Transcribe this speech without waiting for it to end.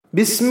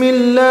بسم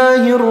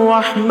اللہ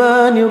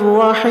الرحمن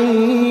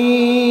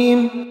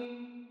الرحیم۔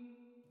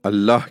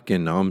 اللہ کے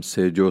نام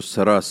سے جو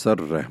سراسر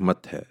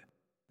رحمت ہے،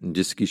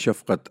 جس کی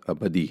شفقت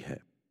ابدی ہے۔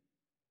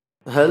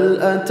 هل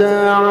أتى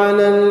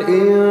على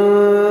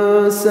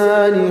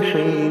الإنسان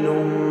حين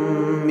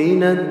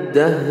من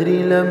الدهر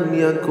لم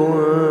يكن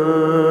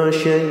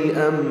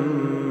شيئا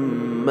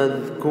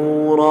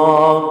مذكورا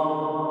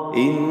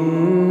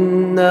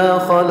إنا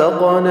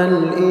خلقنا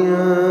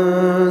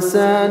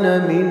الإنسان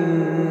من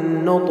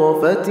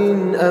نطفة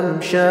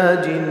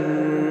أمشاج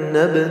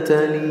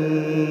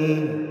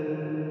نبتليه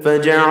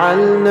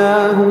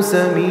فجعلناه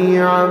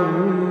سميعا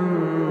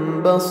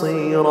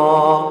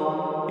بصيرا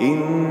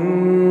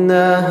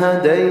إنا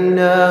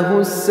هديناه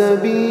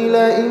السبيل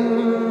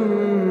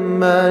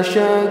إما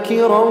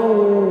شاكرا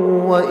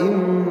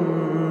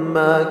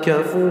وإما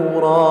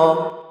كفورا۔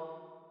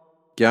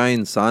 کیا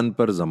انسان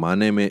پر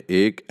زمانے میں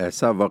ایک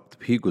ایسا وقت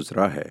بھی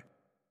گزرا ہے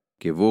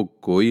کہ وہ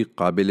کوئی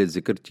قابل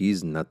ذکر چیز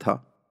نہ تھا؟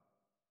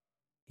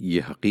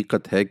 یہ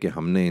حقیقت ہے کہ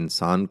ہم نے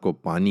انسان کو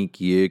پانی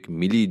کی ایک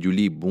ملی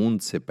جلی بوند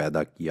سے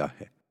پیدا کیا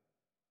ہے۔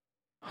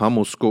 ہم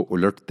اس کو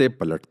الٹتے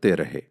پلٹتے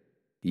رہے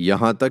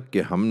یہاں تک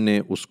کہ ہم نے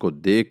اس کو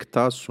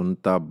دیکھتا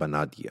سنتا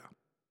بنا دیا۔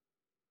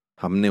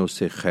 ہم نے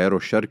اسے خیر و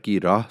شر کی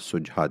راہ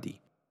سجھا دی،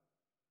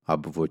 اب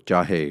وہ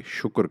چاہے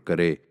شکر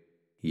کرے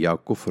یا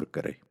کفر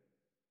کرے۔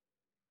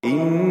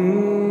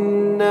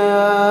 إنا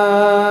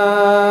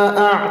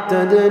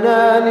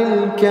أعتدنا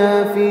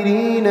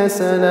للكافرين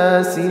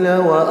سلاسل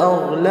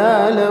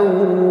وأغلالا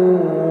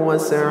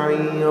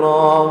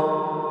وسعيرا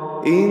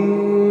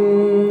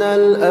إن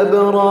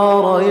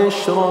الأبرار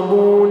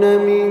يشربون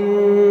من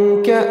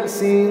كأس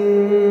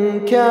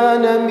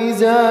كان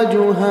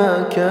مزاجها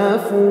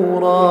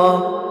كافورا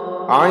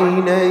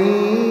عينا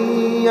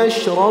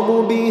يشرب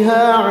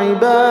بها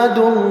عباد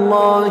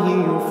الله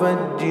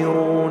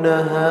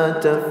يفجرونها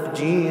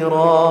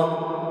تفجيرا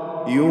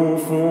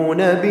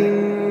يوفون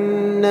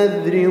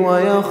بالنذر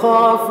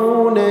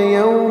ويخافون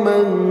يوما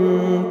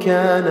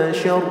كان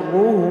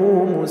شره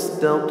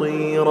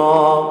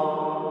مستطيرا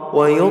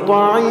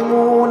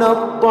ويطعمون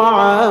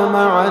الطعام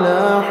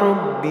على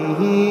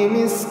حبه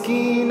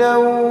مسكينا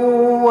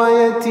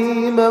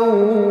ويتيما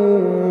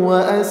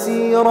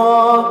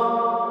وأسيرا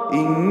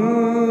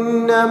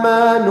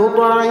إنما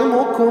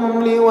نطعمكم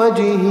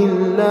لوجه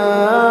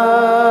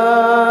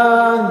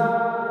الله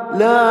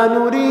لا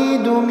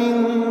نريد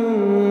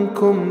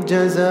منكم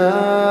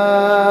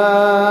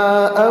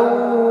جزاء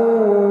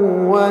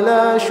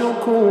ولا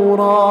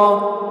شكورا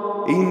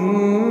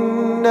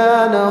إنا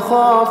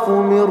نخاف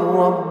من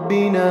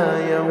ربنا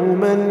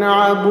يوما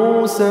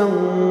عبوسا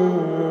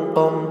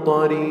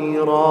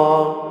قمطريرا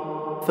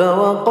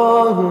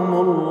فوقاهم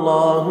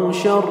الله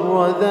شر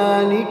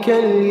ذلك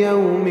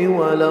اليوم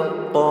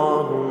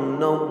ولقاهم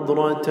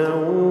نضرة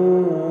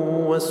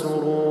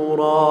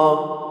وسرورا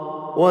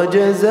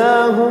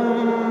وجزاهم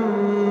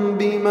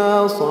بما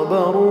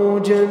صبروا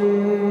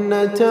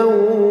جنة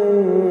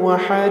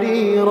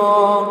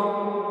وحريرا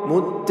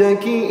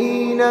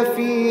متكئين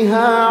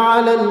فيها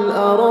على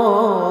الأرائك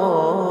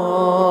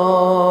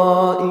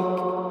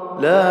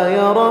لا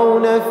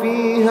يرون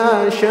فيها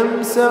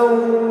شمسا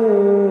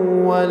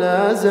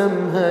ولا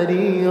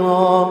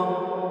زمهريرا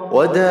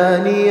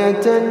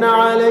ودانية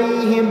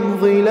عليهم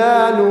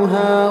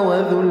ظلالها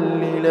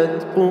وذللت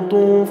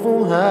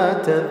قطوفها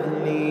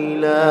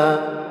تذليلا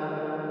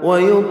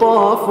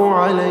ويطاف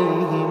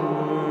عليهم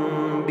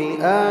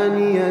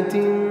بآنية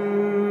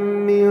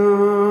من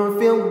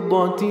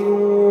فضة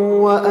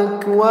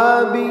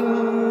وأكواب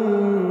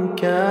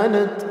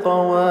كانت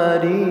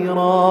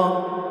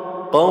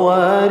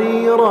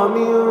قوارير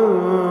من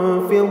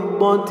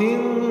فضة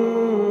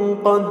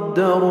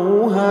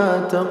قدروها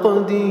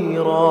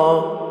تقديرا۔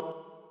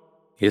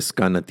 اس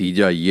کا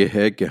نتیجہ یہ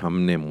ہے کہ ہم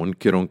نے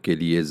منکروں کے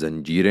لیے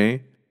زنجیریں،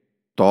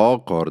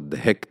 طوق اور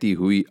دہکتی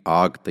ہوئی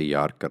آگ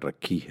تیار کر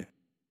رکھی ہے۔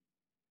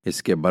 اس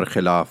کے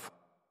برخلاف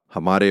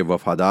ہمارے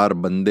وفادار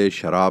بندے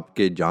شراب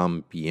کے جام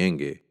پئیں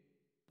گے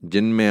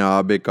جن میں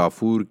آب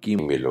کافور کی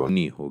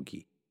ملونی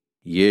ہوگی۔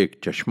 یہ ایک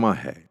چشمہ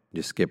ہے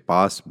جس کے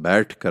پاس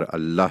بیٹھ کر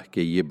اللہ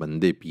کے یہ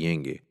بندے پئیں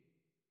گے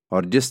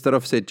اور جس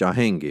طرف سے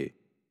چاہیں گے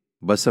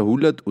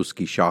بسہولت اس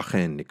کی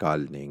شاخیں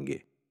نکال لیں گے۔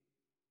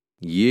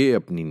 یہ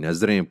اپنی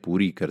نظریں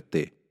پوری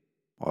کرتے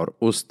اور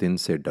اس دن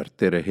سے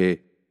ڈرتے رہے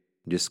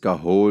جس کا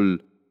ہول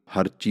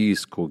ہر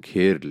چیز کو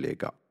گھیر لے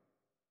گا۔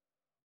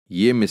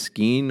 یہ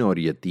مسکین اور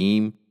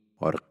یتیم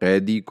اور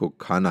قیدی کو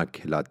کھانا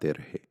کھلاتے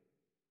رہے،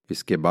 اس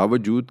کے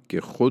باوجود کہ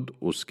خود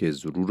اس کے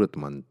ضرورت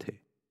مند تھے۔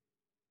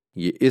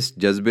 یہ اس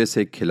جذبے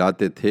سے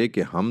کھلاتے تھے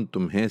کہ ہم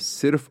تمہیں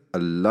صرف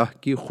اللہ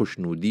کی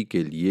خوشنودی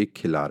کے لیے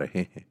کھلا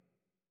رہے ہیں،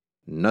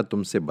 نہ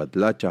تم سے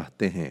بدلہ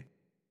چاہتے ہیں،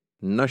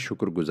 نہ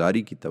شکر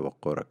گزاری کی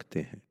توقع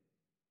رکھتے ہیں۔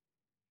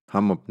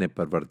 ہم اپنے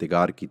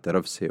پروردگار کی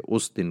طرف سے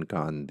اس دن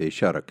کا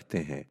اندیشہ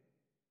رکھتے ہیں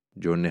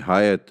جو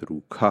نہایت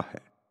روکھا ہے،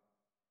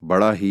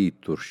 بڑا ہی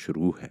ترش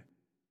روح ہے۔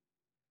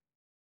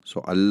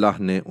 سو اللہ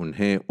نے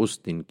انہیں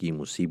اس دن کی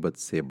مصیبت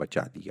سے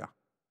بچا دیا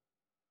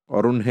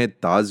اور انہیں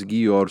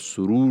تازگی اور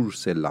سرور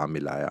سے لا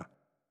ملایا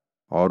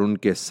اور ان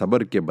کے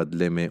صبر کے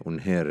بدلے میں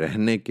انہیں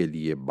رہنے کے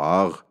لیے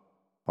باغ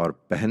اور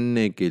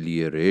پہننے کے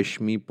لیے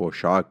ریشمی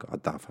پوشاک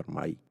عطا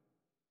فرمائی۔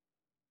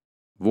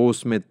 وہ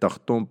اس میں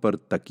تختوں پر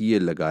تکیے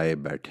لگائے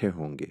بیٹھے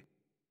ہوں گے،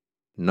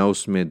 نہ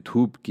اس میں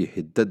دھوپ کی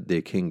حدت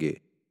دیکھیں گے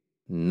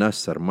نہ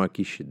سرما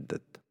کی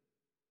شدت۔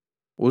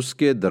 اس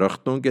کے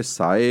درختوں کے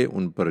سائے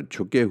ان پر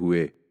جھکے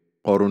ہوئے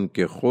اور ان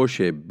کے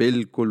خوشے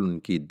بالکل ان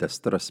کی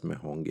دسترس میں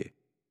ہوں گے۔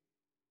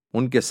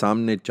 ان کے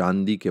سامنے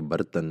چاندی کے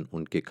برتن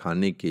ان کے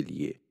کھانے کے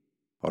لیے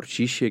اور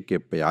شیشے کے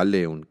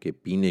پیالے ان کے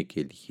پینے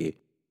کے لیے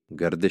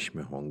گردش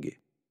میں ہوں گے،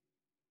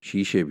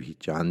 شیشے بھی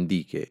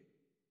چاندی کے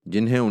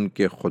جنہیں ان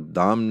کے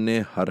خدام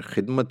نے ہر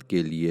خدمت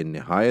کے لیے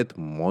نہایت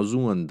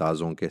موزوں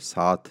اندازوں کے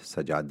ساتھ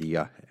سجا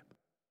دیا ہے۔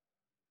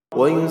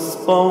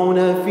 وَيُسْقَوْنَ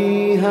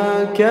فِيهَا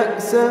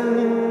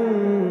كَأْسًا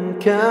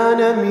كَانَ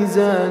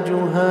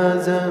مِزَاجُهَا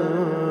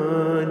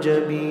زَنْجَبِيلًا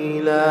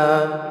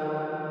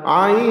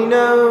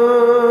عَيْنًا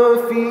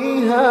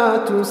فِيهَا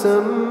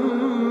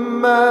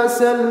تُسَمَّى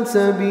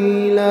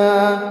سَلْسَبِيلًا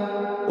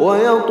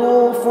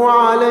وَيَطُوفُ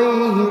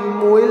عَلَيْهِمْ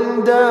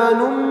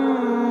وِلْدَانٌ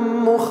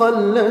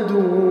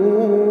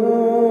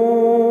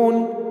مُخَلَّدُونَ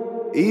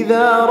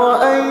إِذَا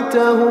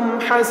رَأَيْتَهُمْ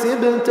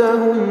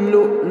حَسِبْتَهُمْ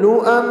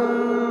لُؤْلُؤًا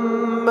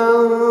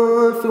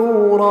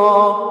مَنثُورًا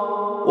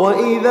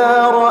وَإِذَا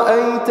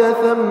رَأَيْتَ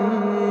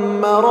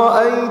ثَمَّ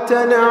رَأَيْتَ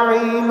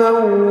نَعِيمًا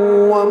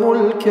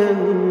وَمُلْكًا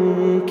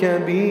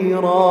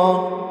كَبِيرًا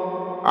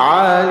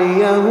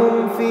عَالِيَهُمْ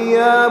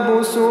ثِيَابُ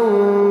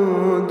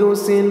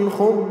سُندُسٍ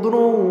خُضْرٌ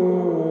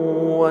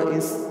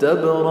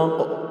وَإِسْتَبْرَقٌ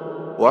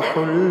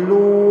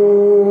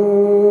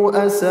وَحُلُّوا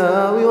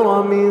أَسَاوِرَ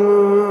مِن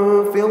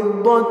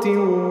فِضَّةٍ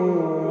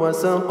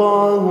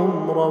وَسَقَاهُمْ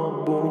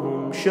رَبُّهُمْ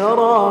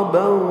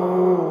شَرَابًا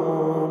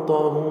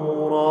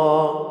طَهُورًا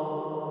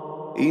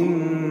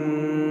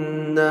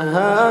إِنَّ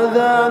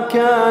هَذَا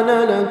كَانَ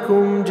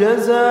لَكُمْ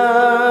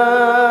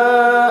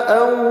جَزَاءً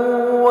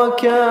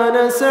وَكَانَ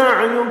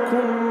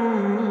سَعْيُكُمْ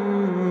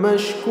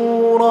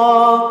مَشْكُورًا۔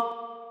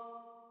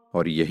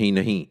 اور یہی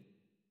نہیں،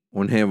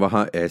 انہیں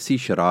وہاں ایسی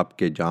شراب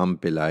کے جام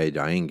پلائے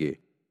جائیں گے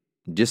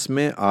جس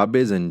میں آب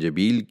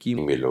زنجبیل کی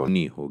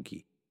ملونی ہوگی۔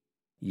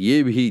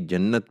 یہ بھی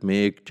جنت میں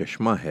ایک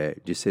چشمہ ہے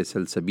جسے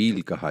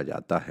سلسبیل کہا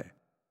جاتا ہے۔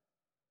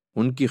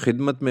 ان کی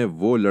خدمت میں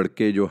وہ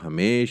لڑکے جو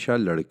ہمیشہ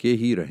لڑکے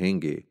ہی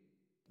رہیں گے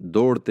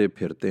دوڑتے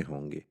پھرتے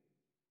ہوں گے۔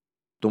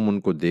 تم ان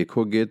کو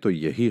دیکھو گے تو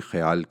یہی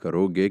خیال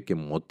کرو گے کہ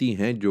موتی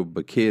ہیں جو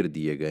بکھیر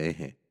دیے گئے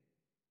ہیں،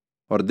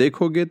 اور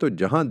دیکھو گے تو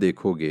جہاں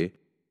دیکھو گے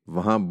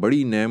وہاں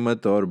بڑی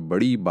نعمت اور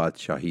بڑی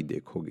بادشاہی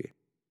دیکھو گے،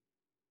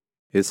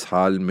 اس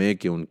حال میں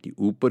کہ ان کی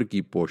اوپر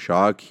کی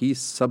پوشاک ہی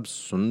سب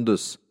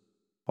سندس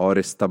اور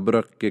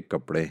استبرق کے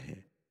کپڑے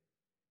ہیں۔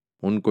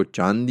 ان کو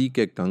چاندی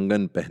کے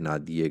کنگن پہنا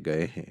دیے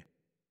گئے ہیں،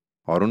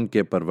 اور ان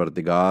کے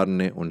پروردگار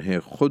نے انہیں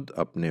خود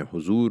اپنے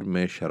حضور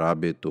میں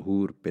شراب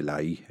طہور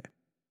پلائی ہے۔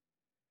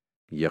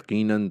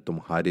 یقیناً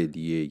تمہارے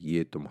لیے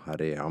یہ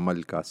تمہارے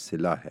عمل کا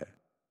صلہ ہے،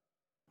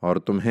 اور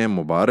تمہیں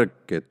مبارک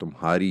کہ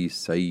تمہاری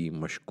سعی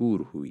مشکور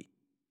ہوئی۔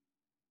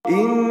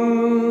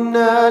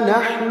 إِنَّا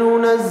نَحْنُ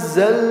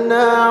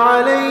نَزَّلْنَا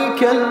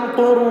عَلَيْكَ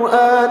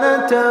الْقُرْآنَ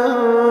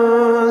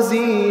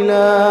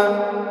تَنزِيلًا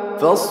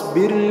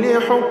فَاصْبِرْ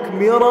لِحُكْمِ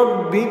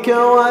رَبِّكَ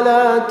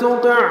وَلَا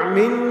تُطِعْ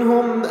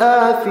مِنْهُمْ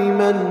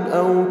آثِمًا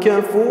أَوْ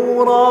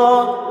كَفُورًا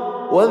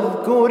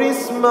وَاذْكُرِ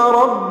اسْمَ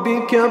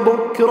رَبِّكَ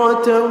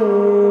بُكْرَةً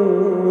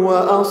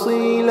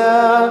وَأَصِيلًا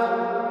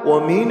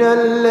وَمِنَ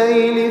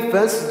اللَّيْلِ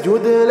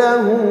فَاسْجُدْ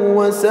لَهُ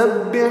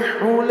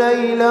وَسَبِّحْهُ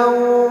لَيْلًا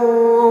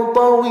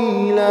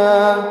طَوِيلًا۔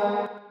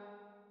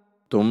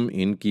 تم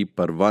ان کی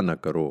پرواہ نہ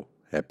کرو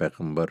اے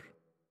پیغمبر،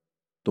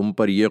 تم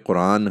پر یہ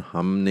قرآن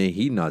ہم نے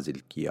ہی نازل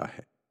کیا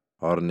ہے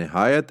اور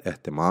نہایت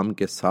اہتمام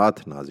کے ساتھ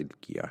نازل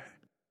کیا ہے،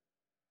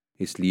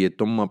 اس لیے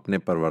تم اپنے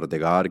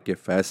پروردگار کے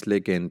فیصلے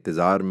کے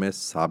انتظار میں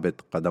ثابت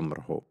قدم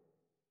رہو،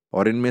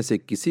 اور ان میں سے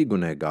کسی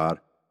گنہگار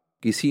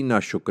کسی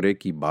ناشکرے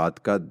کی بات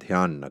کا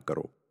دھیان نہ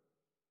کرو،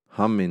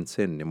 ہم ان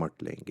سے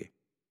نمٹ لیں گے۔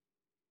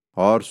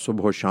 اور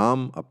صبح و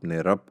شام اپنے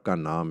رب کا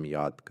نام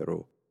یاد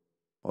کرو،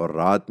 اور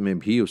رات میں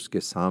بھی اس کے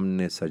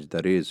سامنے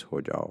سجدریز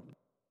ہو جاؤ،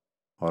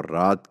 اور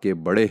رات کے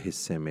بڑے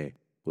حصے میں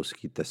اس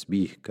کی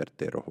تسبیح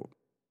کرتے رہو۔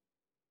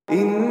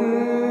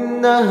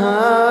 إِنَّ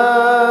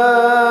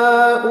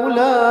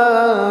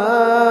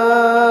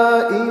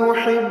هَؤُلَاءِ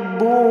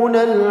يُحِبُّونَ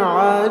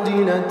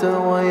الْعَاجِلَةَ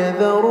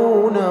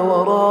وَيَذَرُونَ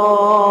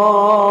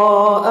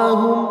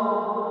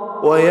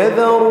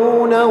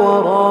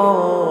وَرَاءَهُمْ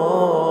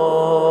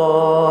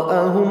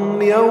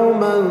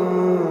يَوْمًا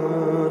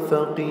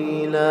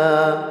ثَقِيلًا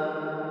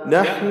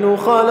نَحْنُ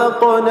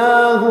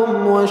خَلَقْنَاهُمْ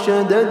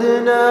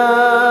وَشَدَدْنَا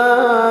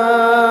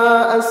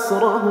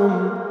أَسْرَهُمْ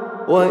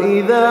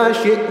وَإِذَا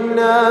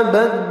شِئْنَا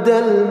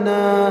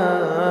بَدَّلْنَا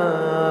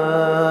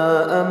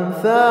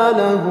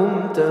أَمْثَالَهُمْ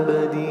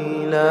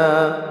تَبْدِيلًا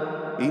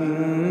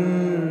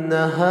إِنَّ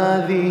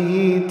هَذِهِ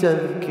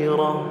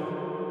تَذْكِرَةٌ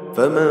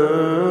فَمَن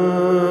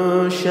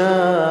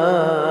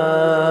شَاءَ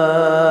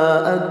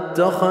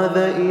اتَّخَذَ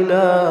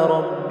إِلَى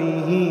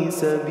رَبِّهِ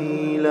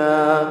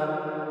سَبِيلًا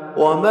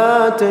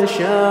وما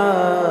تشاءون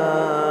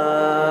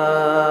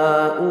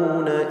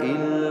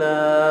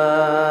إلا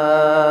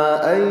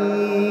أن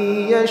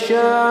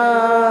يشاء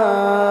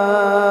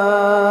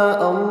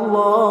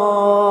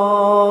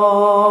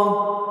الله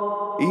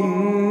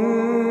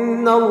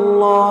إن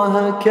الله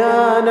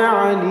كان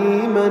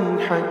عليما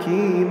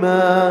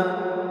حكيما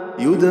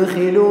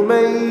يدخل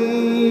من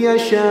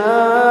يشاء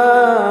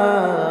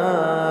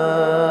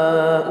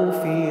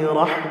في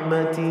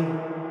رحمته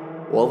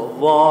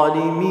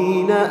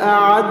والظالمين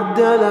أعد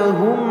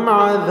لهم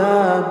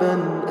عذابا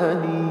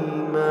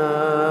أليما۔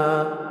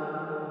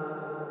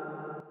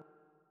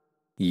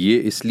 یہ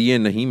اس لیے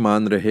نہیں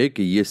مان رہے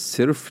کہ یہ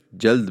صرف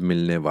جلد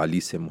ملنے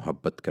والی سے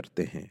محبت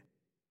کرتے ہیں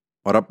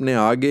اور اپنے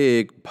آگے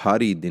ایک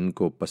بھاری دن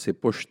کو پس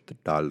پشت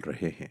ڈال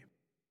رہے ہیں۔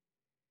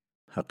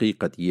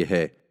 حقیقت یہ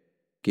ہے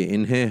کہ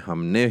انہیں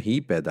ہم نے ہی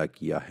پیدا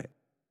کیا ہے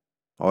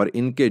اور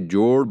ان کے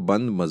جوڑ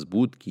بند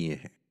مضبوط کیے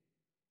ہیں،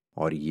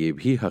 اور یہ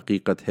بھی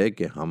حقیقت ہے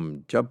کہ ہم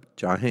جب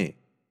چاہیں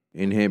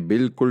انہیں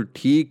بالکل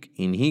ٹھیک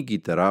انہی کی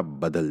طرح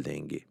بدل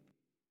دیں گے۔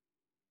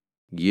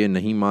 یہ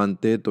نہیں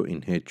مانتے تو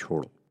انہیں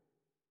چھوڑو۔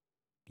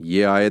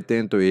 یہ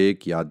آیتیں تو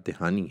ایک یاد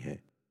دہانی ہے،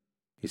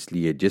 اس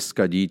لیے جس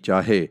کا جی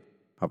چاہے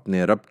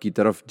اپنے رب کی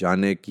طرف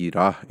جانے کی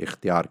راہ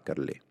اختیار کر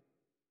لے،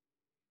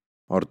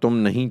 اور تم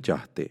نہیں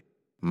چاہتے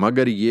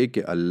مگر یہ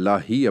کہ اللہ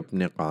ہی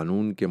اپنے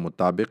قانون کے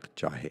مطابق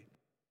چاہے۔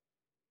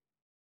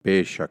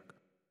 بے شک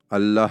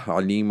اللہ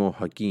علیم و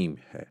حکیم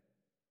ہے،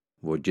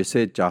 وہ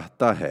جسے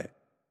چاہتا ہے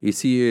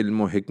اسی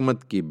علم و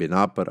حکمت کی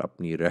بنا پر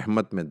اپنی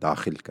رحمت میں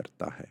داخل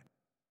کرتا ہے،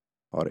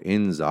 اور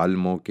ان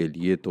ظالموں کے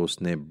لیے تو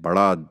اس نے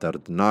بڑا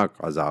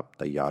دردناک عذاب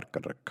تیار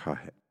کر رکھا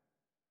ہے۔